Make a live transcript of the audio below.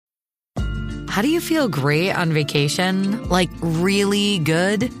How do you feel great on vacation? Like really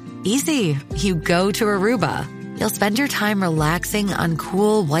good? Easy. You go to Aruba. You'll spend your time relaxing on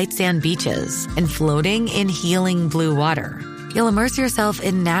cool white sand beaches and floating in healing blue water. You'll immerse yourself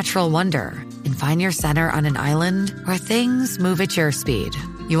in natural wonder and find your center on an island where things move at your speed.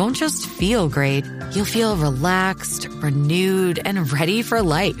 You won't just feel great, you'll feel relaxed, renewed, and ready for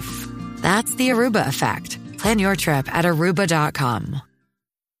life. That's the Aruba effect. Plan your trip at Aruba.com.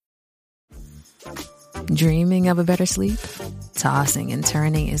 Dreaming of a better sleep? Tossing and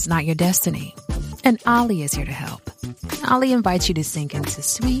turning is not your destiny. And Ollie is here to help. Ollie invites you to sink into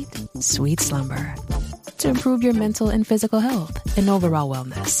sweet, sweet slumber to improve your mental and physical health and overall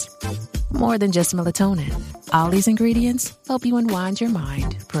wellness. More than just melatonin, Ollie's ingredients help you unwind your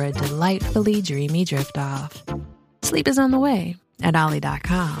mind for a delightfully dreamy drift off. Sleep is on the way at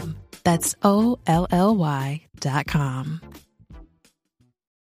Ollie.com. That's OLLY.com.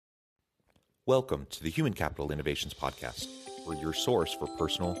 Welcome to the Human Capital Innovations Podcast. We're your source for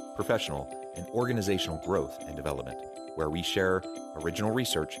personal, professional, and organizational growth and development, where we share original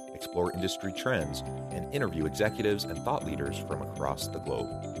research, explore industry trends, and interview executives and thought leaders from across the globe.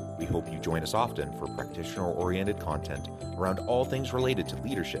 We hope you join us often for practitioner-oriented content around all things related to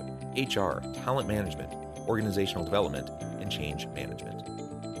leadership, HR, talent management, organizational development, and change management.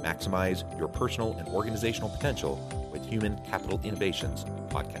 Maximize your personal and organizational potential with Human Capital Innovations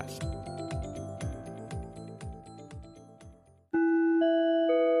Podcast.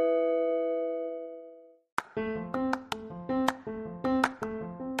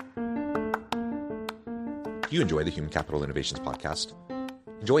 If you enjoy the Human Capital Innovations Podcast,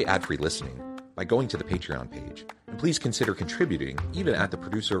 enjoy ad-free listening by going to the Patreon page, and please consider contributing even at the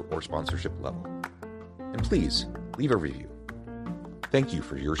producer or sponsorship level. And please leave a review. Thank you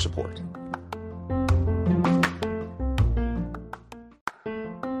for your support.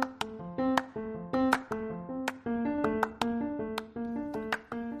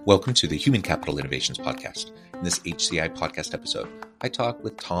 Welcome to the Human Capital Innovations Podcast. In this HCI podcast episode, I talk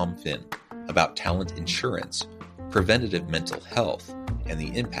with Tom Finn about talent insurance, preventative mental health, and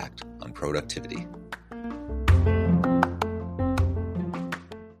the impact on productivity.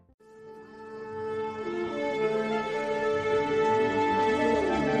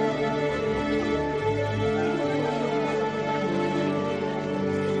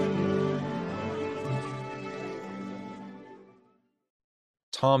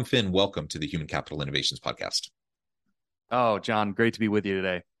 Tom Finn, welcome to the Human Capital Innovations Podcast. Oh, John, great to be with you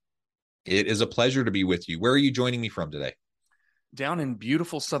today. It is a pleasure to be with you. Where are you joining me from today? Down in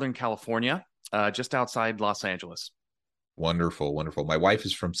beautiful Southern California, just outside Los Angeles. Wonderful, wonderful. My wife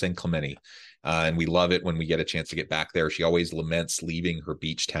is from San Clemente, and we love it when we get a chance to get back there. She always laments leaving her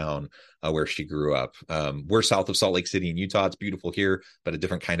beach town where she grew up. We're south of Salt Lake City in Utah. It's beautiful here, but a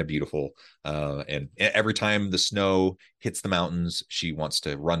different kind of beautiful. And every time the snow hits the mountains, she wants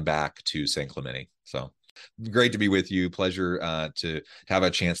to run back to San Clemente. So great to be with you. Pleasure to have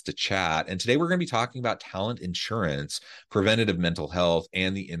a chance to chat. And today we're going to be talking about talent insurance, preventative mental health,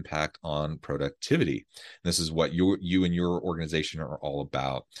 and the impact on productivity. And this is what you and your organization are all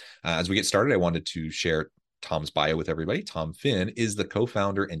about. As we get started, I wanted to share Tom's bio with everybody. Tom Finn is the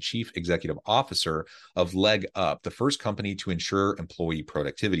co-founder and chief executive officer of Leg Up, the first company to ensure employee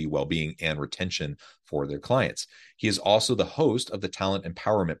productivity, well-being, and retention for their clients. He is also the host of the Talent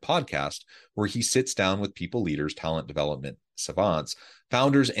Empowerment Podcast, where he sits down with people leaders, talent development savants,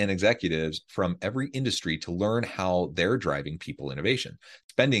 founders, and executives from every industry to learn how they're driving people innovation.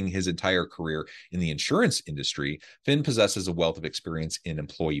 Spending his entire career in the insurance industry, Finn possesses a wealth of experience in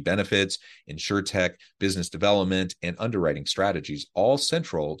employee benefits, insurtech, business development, and underwriting strategies, all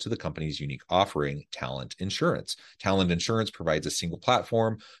central to the company's unique offering, Talent Insurance. Talent Insurance provides a single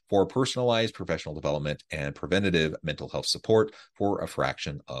platform for personalized professional development and preventative mental health support for a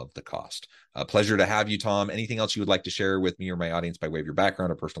fraction of the cost. A pleasure to have you, Tom. Anything else you would like to share with me or my audience by way of your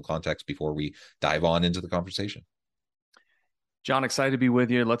background or personal context before we dive on into the conversation? John, excited to be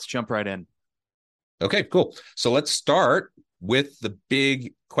with you. Let's jump right in. Okay, cool. So let's start with the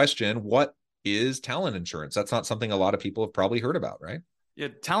big question. What is talent insurance? That's not something a lot of people have probably heard about, right? Yeah,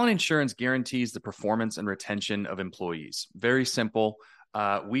 talent insurance guarantees the performance and retention of employees. Very simple.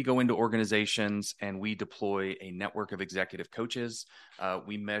 We go into organizations and we deploy a network of executive coaches.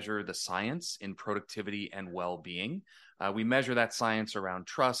 We measure the science in productivity and well-being. We measure that science around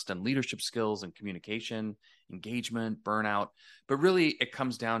trust and leadership skills and communication, engagement, burnout. But really, it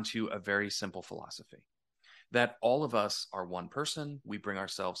comes down to a very simple philosophy that all of us are one person. We bring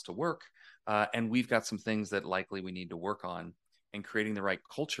ourselves to work, and we've got some things that likely we need to work on. And creating the right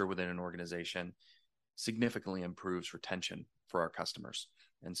culture within an organization significantly improves retention for our customers.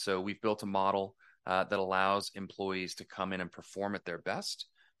 And so we've built a model that allows employees to come in and perform at their best,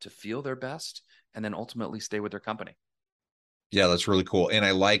 to feel their best, and then ultimately stay with their company. Yeah, that's really cool. And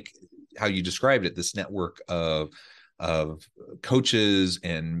I like how you described it, this network of coaches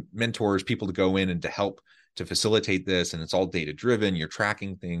and mentors, people to go in and to help to facilitate this. And it's all data driven. You're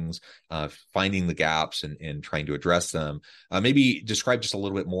tracking things, finding the gaps and trying to address them. Maybe describe just a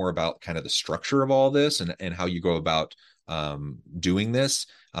little bit more about kind of the structure of all this and how you go about doing this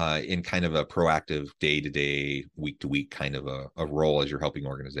in kind of a proactive day-to-day, week-to-week kind of a role as you're helping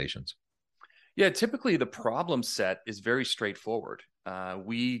organizations. Yeah, typically the problem set is very straightforward.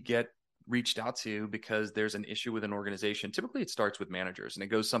 We get reached out to because there's an issue with an organization. Typically, it starts with managers, and it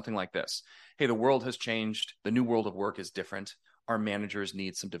goes something like this. Hey, the world has changed. The new world of work is different. Our managers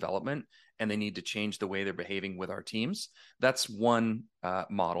need some development, and they need to change the way they're behaving with our teams. That's one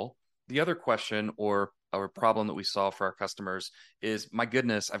model. The other question or problem that we solve for our customers is, my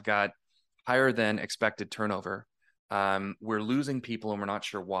goodness, I've got higher than expected turnover. We're losing people, and we're not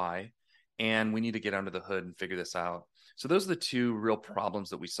sure why. And we need to get under the hood and figure this out. So those are the two real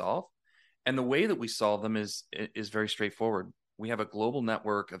problems that we solve. And the way that we solve them is very straightforward. We have a global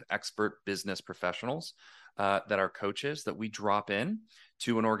network of expert business professionals that are coaches that we drop in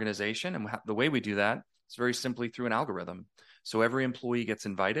to an organization. And the way we do that is very simply through an algorithm. So every employee gets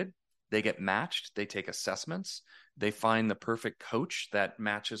invited, they get matched, they take assessments, they find the perfect coach that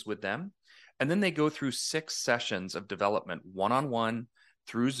matches with them. And then they go through 6 sessions of development, one-on-one,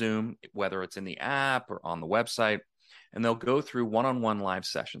 through Zoom, whether it's in the app or on the website, and they'll go through one-on-one live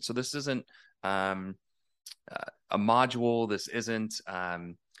sessions. So this isn't a module. This isn't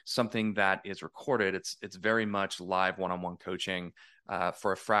something that is recorded. It's very much live one-on-one coaching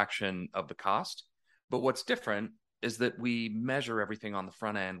for a fraction of the cost. But what's different is that we measure everything on the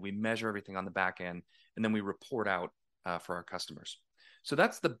front end, we measure everything on the back end, and then we report out for our customers. So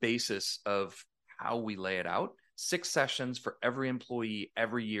that's the basis of how we lay it out. 6 sessions for every employee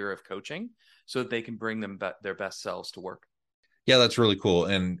every year of coaching so that they can bring them their best selves to work. Yeah, that's really cool.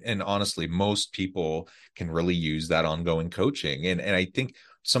 And honestly, most people can really use that ongoing coaching. And I think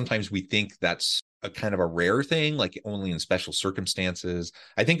sometimes we think that's a kind of a rare thing, like only in special circumstances.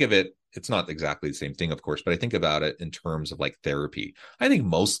 I think of it, it's not exactly the same thing, of course, but I think about it in terms of like therapy. I think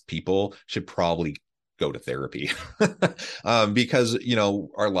most people should probably go to therapy because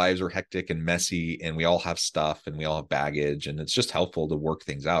our lives are hectic and messy and we all have stuff and we all have baggage, and it's just helpful to work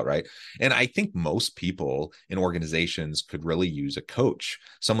things out, right? And I think most people in organizations could really use a coach,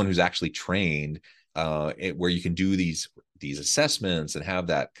 someone who's actually trained where you can do these assessments and have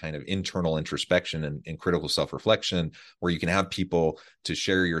that kind of internal introspection and critical self-reflection, where you can have people to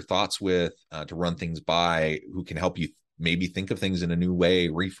share your thoughts with, to run things by, who can help you maybe think of things in a new way,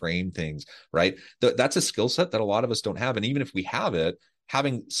 reframe things, right? That's a skill set that a lot of us don't have. And even if we have it,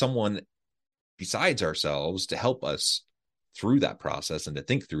 having someone besides ourselves to help us through that process and to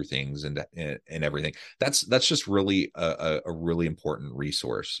think through things and everything, that's just really a really important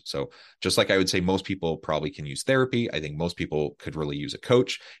resource. So just like I would say most people probably can use therapy, I think most people could really use a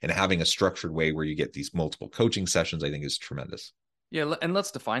coach, and having a structured way where you get these multiple coaching sessions, I think is tremendous. Yeah, and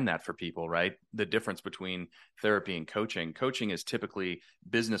let's define that for people, right? The difference between therapy and coaching. Coaching is typically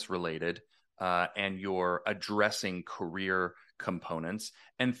business related, and you're addressing career components.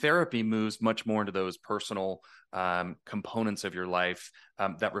 And therapy moves much more into those personal components of your life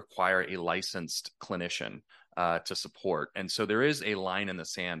that require a licensed clinician to support. And so there is a line in the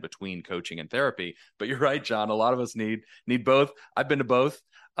sand between coaching and therapy. But you're right, John. A lot of us need both. I've been to both.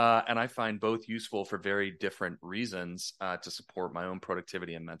 And I find both useful for very different reasons to support my own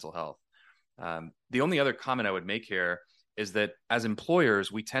productivity and mental health. The only other comment I would make here is that as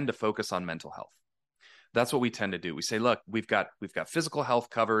employers, we tend to focus on mental health. That's what we tend to do. We say, look, we've got physical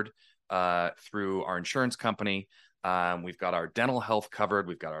health covered through our insurance company. We've got our dental health covered.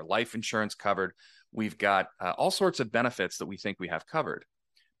 We've got our life insurance covered. We've got all sorts of benefits that we think we have covered.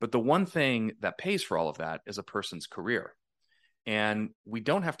 But the one thing that pays for all of that is a person's career. And we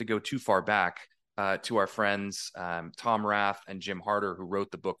don't have to go too far back to our friends, Tom Rath and Jim Harder, who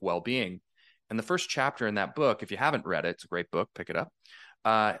wrote the book Well-Being. And the first chapter in that book, if you haven't read it, it's a great book, pick it up.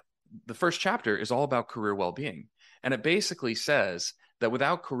 The first chapter is all about career well-being. And it basically says that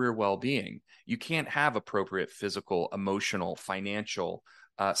without career well-being, you can't have appropriate physical, emotional, financial,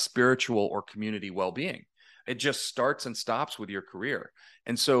 spiritual, or community well-being. It just starts and stops with your career.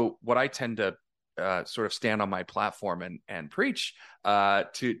 And so what I tend to sort of stand on my platform and preach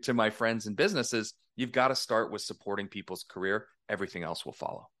to my friends and businesses, you've got to start with supporting people's career. Everything else will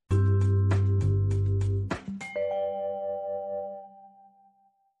follow.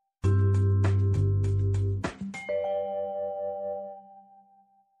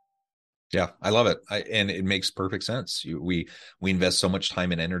 Yeah, I love it. And it makes perfect sense. We invest so much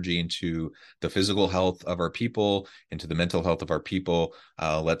time and energy into the physical health of our people, into the mental health of our people.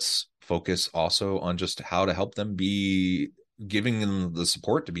 Let's focus also on just how to help them be giving them the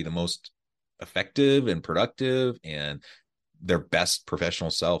support to be the most effective and productive and their best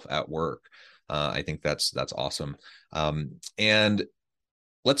professional self at work. I think that's awesome. And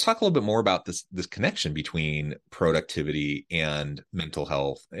let's talk a little bit more about this connection between productivity and mental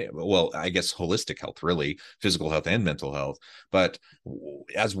health. Well, I guess holistic health, really, physical health and mental health. But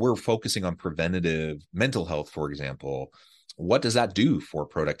as we're focusing on preventative mental health, for example, what does that do for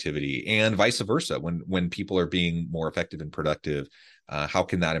productivity and vice versa? When people are being more effective and productive, how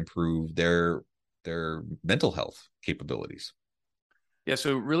can that improve their mental health capabilities? Yeah,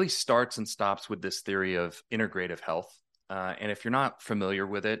 so it really starts and stops with this theory of integrative health. And if you're not familiar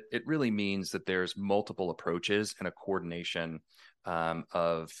with it, it really means that there's multiple approaches and a coordination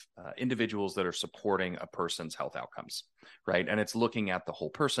of individuals that are supporting a person's health outcomes, right? And it's looking at the whole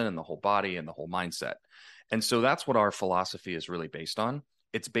person and the whole body and the whole mindset. And so that's what our philosophy is really based on.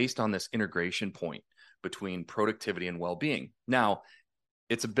 It's based on this integration point between productivity and well-being. Now,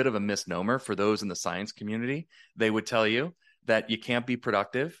 it's a bit of a misnomer for those in the science community. They would tell you that you can't be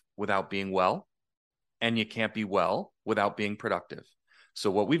productive without being well, and you can't be well without being productive.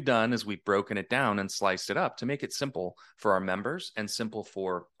 So what we've done is we've broken it down and sliced it up to make it simple for our members and simple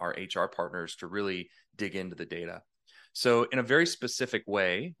for our HR partners to really dig into the data. So in a very specific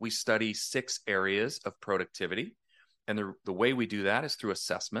way, we study 6 areas of productivity. And the way we do that is through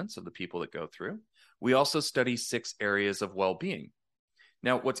assessments of the people that go through. We also study 6 areas of well-being.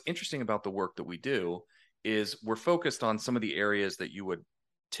 Now, what's interesting about the work that we do is we're focused on some of the areas that you would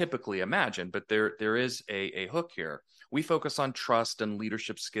typically imagine, but there is a hook here. We focus on trust and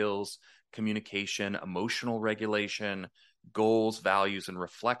leadership skills, communication, emotional regulation, goals, values, and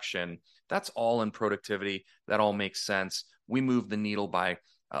reflection. That's all in productivity. That all makes sense. We move the needle by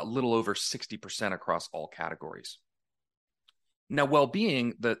a little over 60% across all categories. Now,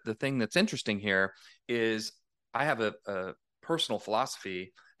 well-being, the thing that's interesting here is I have a personal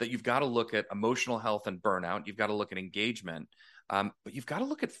philosophy that you've got to look at emotional health and burnout. You've got to look at engagement, but you've got to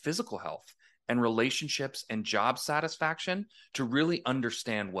look at physical health and relationships and job satisfaction to really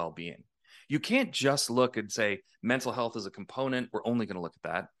understand well-being. You can't just look and say mental health is a component. We're only going to look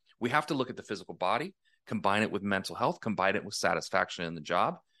at that. We have to look at the physical body, combine it with mental health, combine it with satisfaction in the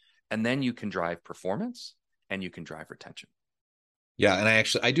job, and then you can drive performance and you can drive retention. Yeah, and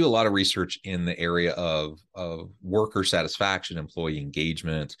I do a lot of research in the area of worker satisfaction, employee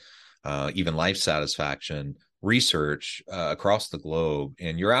engagement, even life satisfaction research across the globe.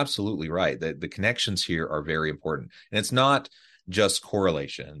 And you're absolutely right that the connections here are very important. And it's not just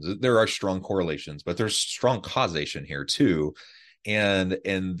correlations. There are strong correlations, but there's strong causation here too. And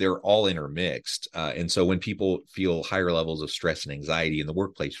they're all intermixed. And so when people feel higher levels of stress and anxiety in the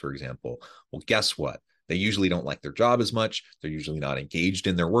workplace, for example, well, guess what? They usually don't like their job as much. They're usually not engaged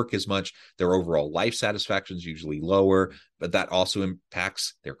in their work as much. Their overall life satisfaction is usually lower, but that also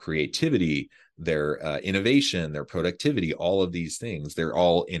impacts their creativity, their innovation, their productivity, all of these things. They're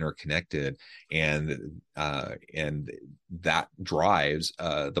all interconnected, and that drives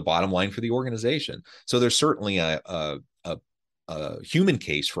the bottom line for the organization. So there's certainly a human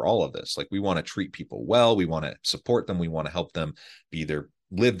case for all of this. Like, we want to treat people well, we want to support them, we want to help them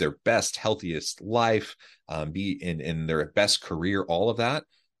live their best, healthiest life, be in their best career, all of that.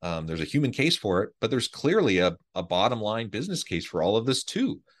 There's a human case for it, but there's clearly a bottom line business case for all of this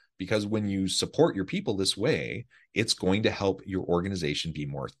too. Because when you support your people this way, it's going to help your organization be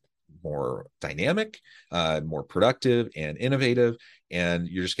more dynamic, more productive and innovative. And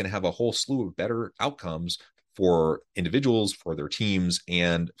you're just going to have a whole slew of better outcomes for individuals, for their teams,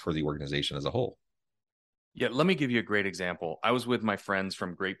 and for the organization as a whole. Yeah, let me give you a great example. I was with my friends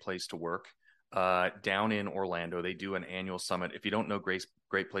from Great Place to Work down in Orlando. They do an annual summit. If you don't know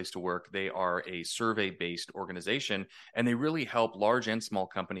Great Place to Work, they are a survey-based organization, and they really help large and small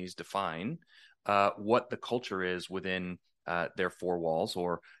companies define what the culture is within their 4 walls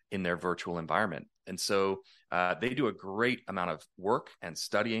or in their virtual environment. And so they do a great amount of work and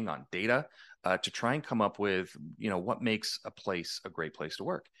studying on data to try and come up with, what makes a place a great place to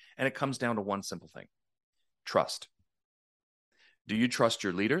work. And it comes down to one simple thing: trust. Do you trust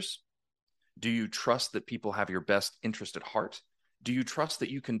your leaders? Do you trust that people have your best interest at heart? Do you trust that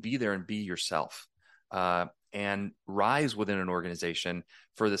you can be there and be yourself and rise within an organization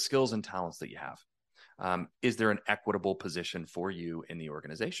for the skills and talents that you have? Is there an equitable position for you in the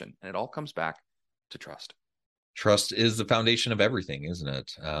organization? And it all comes back to trust. Trust is the foundation of everything, isn't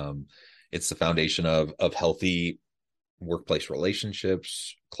it? It's the foundation of healthy workplace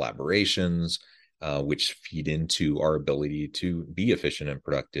relationships, collaborations, which feed into our ability to be efficient and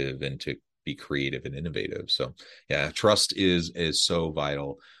productive and to be creative and innovative. So yeah, trust is so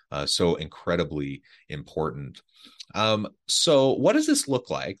vital, so incredibly important. So what does this look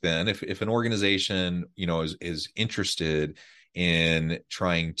like then if an organization, is interested in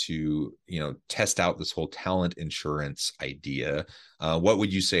trying to, test out this whole talent insurance idea? What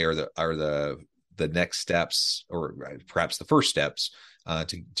would you say are the next steps, or perhaps the first steps,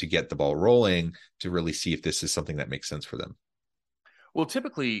 to get the ball rolling, to really see if this is something that makes sense for them? Well,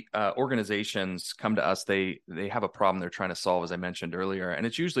 typically, organizations come to us. They have a problem they're trying to solve, as I mentioned earlier, and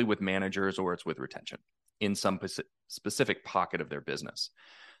it's usually with managers or it's with retention in some specific pocket of their business.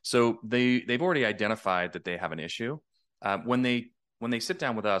 So they've already identified that they have an issue. When they sit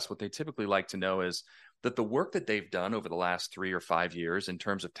down with us, what they typically like to know is that the work that they've done over the last 3 or 5 years in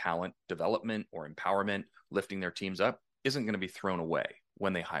terms of talent development or empowerment, lifting their teams up, isn't going to be thrown away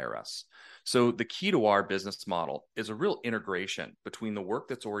when they hire us. So the key to our business model is a real integration between the work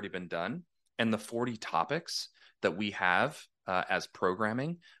that's already been done and the 40 topics that we have as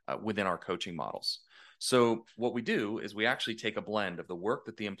programming within our coaching models. So what we do is we actually take a blend of the work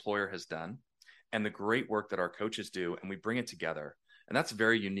that the employer has done and the great work that our coaches do, and we bring it together. And that's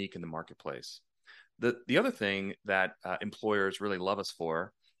very unique in the marketplace. The other thing that employers really love us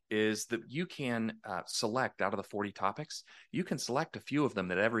for is that you can select out of the 40 topics, you can select a few of them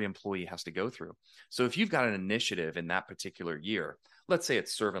that every employee has to go through. So if you've got an initiative in that particular year, let's say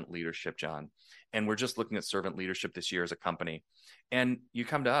it's servant leadership, John, and we're just looking at servant leadership this year as a company, and you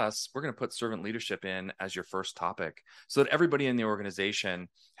come to us, we're going to put servant leadership in as your first topic so that everybody in the organization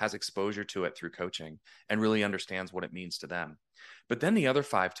has exposure to it through coaching and really understands what it means to them. But then the other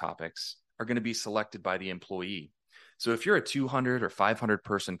 5 topics are going to be selected by the employee. So if you're a 200 or 500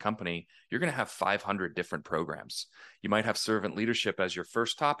 person company, you're going to have 500 different programs. You might have servant leadership as your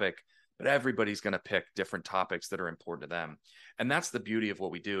first topic, but everybody's going to pick different topics that are important to them. And that's the beauty of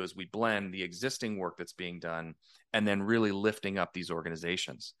what we do is we blend the existing work that's being done and then really lifting up these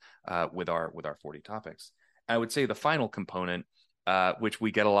organizations with our 40 topics. I would say the final component, which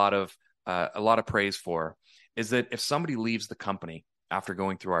we get a lot of praise for, is that if somebody leaves the company after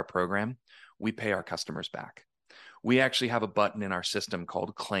going through our program, we pay our customers back. We actually have a button in our system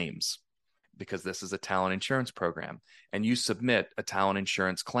called claims, because this is a talent insurance program. And you submit a talent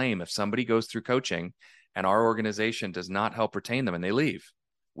insurance claim. If somebody goes through coaching and our organization does not help retain them and they leave,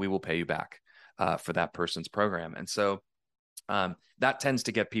 we will pay you back for that person's program. And so that tends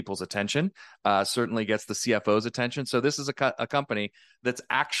to get people's attention, certainly gets the CFO's attention. So this is a company that's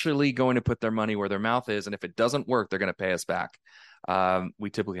actually going to put their money where their mouth is. And if it doesn't work, they're going to pay us back. We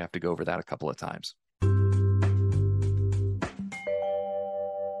typically have to go over that a couple of times.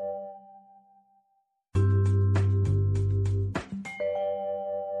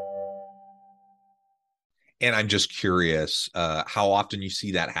 And I'm just curious how often you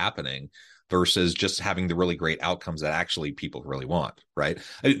see that happening versus just having the really great outcomes that actually people really want, right?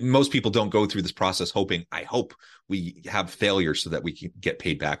 Most people don't go through this process hoping, I hope we have failure so that we can get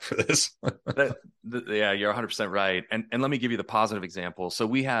paid back for this. Yeah, you're 100% right. And let me give you the positive example. So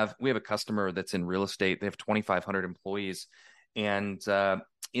we have a customer that's in real estate. They have 2,500 employees. And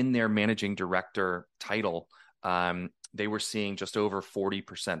in their managing director title, they were seeing just over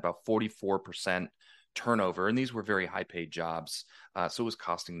 40%, about 44% turnover, and these were very high paid jobs, so it was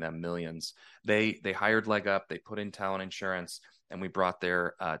costing them millions. They hired leg up, they put in talent insurance, and we brought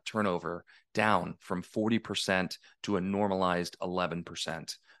their turnover down from 40% to a normalized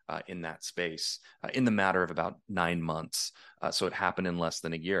 11% in that space in the matter of about 9 months. So it happened in less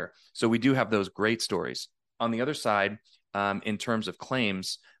than a year. So we do have those great stories. On the other side, in terms of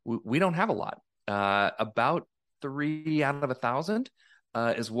claims, we don't have a lot. About 3 out of 1,000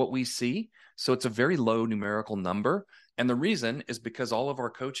 is what we see. So it's a very low numerical number. And the reason is because all of our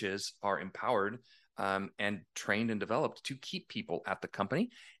coaches are empowered and trained and developed to keep people at the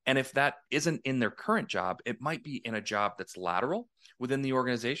company. And if that isn't in their current job, it might be in a job that's lateral within the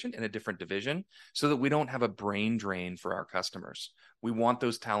organization in a different division, so that we don't have a brain drain for our customers. We want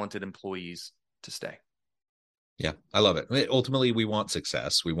those talented employees to stay. Yeah, I love it. Ultimately, we want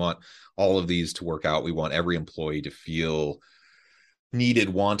success. We want all of these to work out. We want every employee to feel needed,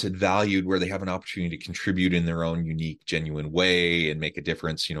 wanted, valued, where they have an opportunity to contribute in their own unique, genuine way and make a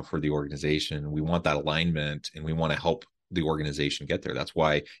difference, for the organization. We want that alignment, and we want to help the organization get there. That's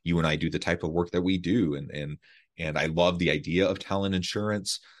why you and I do the type of work that we do. And I love the idea of talent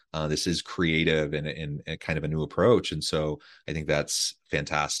insurance. This is creative and kind of a new approach. And so I think that's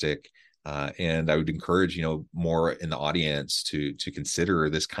fantastic. And I would encourage, more in the audience to consider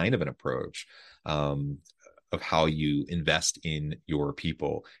this kind of an approach. of how you invest in your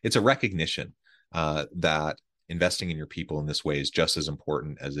people. It's a recognition that investing in your people in this way is just as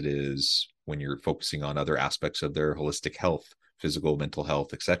important as it is when you're focusing on other aspects of their holistic health, physical, mental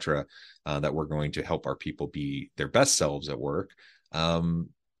health, etc. That we're going to help our people be their best selves at work,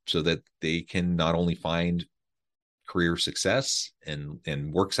 so that they can not only find career success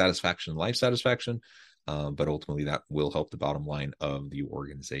and work satisfaction, life satisfaction, but ultimately that will help the bottom line of the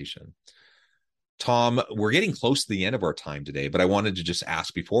organization. Tom, we're getting close to the end of our time today, but I wanted to just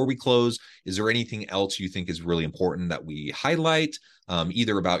ask before we close, is there anything else you think is really important that we highlight,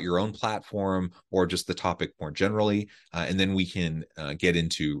 either about your own platform or just the topic more generally? And then we can get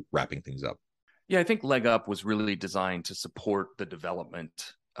into wrapping things up. Yeah, I think Leg Up was really designed to support the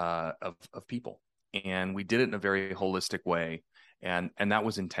development of people. And we did it in a very holistic way. And that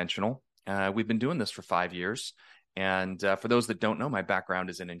was intentional. We've been doing this for 5 years. And for those that don't know, my background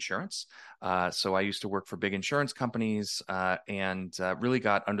is in insurance. So I used to work for big insurance companies and really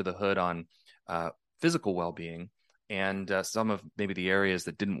got under the hood on physical well-being and some of maybe the areas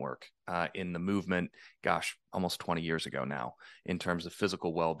that didn't work in the movement, almost 20 years ago now, in terms of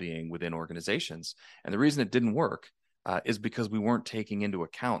physical well-being within organizations. And the reason it didn't work is because we weren't taking into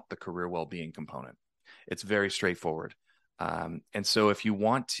account the career well-being component. It's very straightforward. And so if you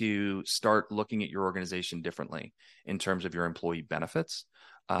want to start looking at your organization differently in terms of your employee benefits,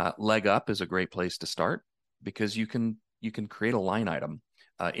 Leg Up is a great place to start, because you can create a line item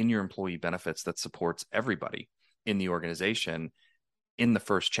in your employee benefits that supports everybody in the organization in the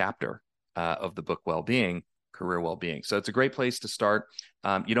first chapter of the book Wellbeing, Career Wellbeing. So it's a great place to start.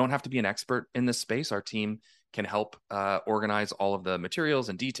 You don't have to be an expert in this space. Our team can help organize all of the materials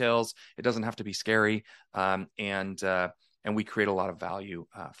and details. It doesn't have to be scary. And we create a lot of value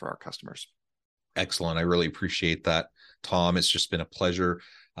for our customers. Excellent. I really appreciate that, Tom. It's just been a pleasure.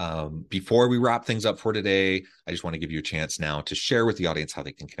 Before we wrap things up for today, I just want to give you a chance now to share with the audience how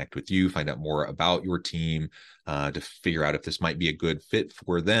they can connect with you, find out more about your team, to figure out if this might be a good fit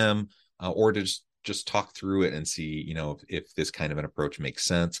for them, or to just talk through it and see, if this kind of an approach makes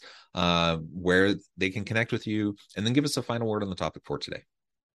sense, where they can connect with you, and then give us a final word on the topic for today.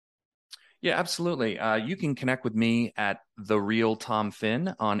 Yeah, absolutely. You can connect with me at The Real Tom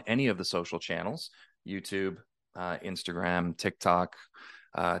Finn on any of the social channels, YouTube, Instagram, TikTok,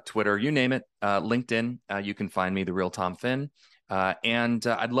 Twitter, you name it, LinkedIn. You can find me, The Real Tom Finn. And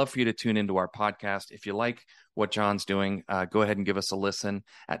I'd love for you to tune into our podcast. If you like what John's doing, go ahead and give us a listen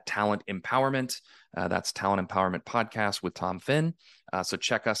at Talent Empowerment. That's Talent Empowerment Podcast with Tom Finn. So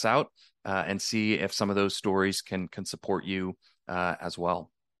check us out and see if some of those stories can support you as well.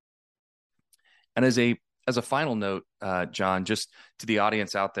 And as a final note, John, just to the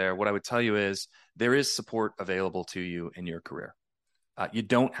audience out there, what I would tell you is there is support available to you in your career. You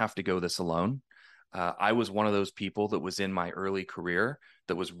don't have to go this alone. I was one of those people that was in my early career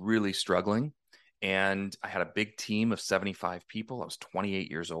that was really struggling. And I had a big team of 75 people. I was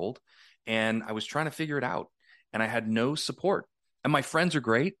 28 years old and I was trying to figure it out. And I had no support. And my friends are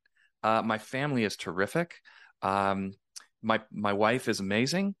great. My family is terrific. My wife is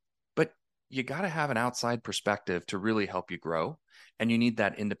amazing. You got to have an outside perspective to really help you grow, and you need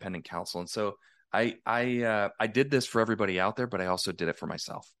that independent counsel. And so I did this for everybody out there, but I also did it for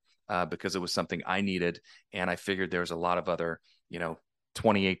myself because it was something I needed. And I figured there's a lot of other,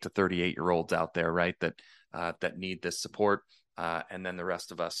 28 to 38-year-olds out there, right, that need this support. And then the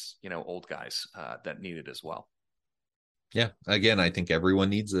rest of us, old guys that need it as well. Yeah. Again, I think everyone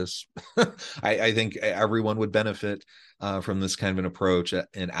needs this. I think everyone would benefit from this kind of an approach.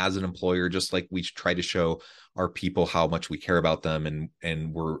 And as an employer, just like we try to show our people how much we care about them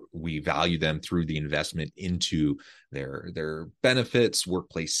and we value them through the investment into their benefits,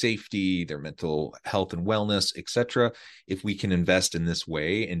 workplace safety, their mental health and wellness, etc. If we can invest in this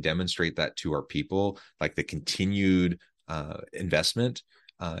way and demonstrate that to our people, like the continued investment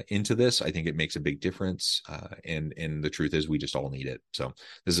into this, I think it makes a big difference. And the truth is we just all need it. So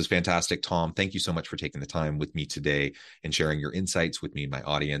this is fantastic. Tom, thank you so much for taking the time with me today and sharing your insights with me and my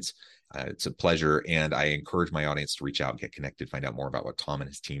audience. It's a pleasure. And I encourage my audience to reach out, get connected, find out more about what Tom and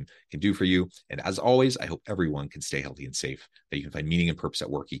his team can do for you. And as always, I hope everyone can stay healthy and safe, that you can find meaning and purpose at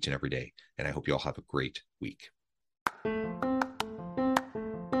work each and every day. And I hope you all have a great week.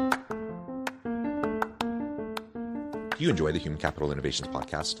 Do you enjoy the Human Capital Innovations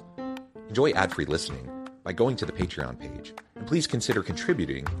podcast? Enjoy ad-free listening by going to the Patreon page, and please consider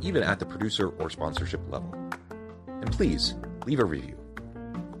contributing even at the producer or sponsorship level. And please leave a review.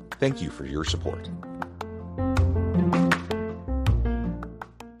 Thank you for your support.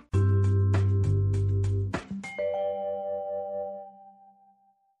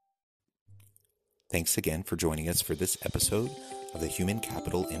 Thanks again for joining us for this episode of the Human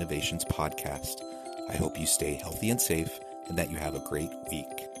Capital Innovations Podcast. I hope you stay healthy and safe and that you have a great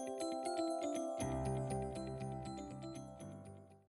week.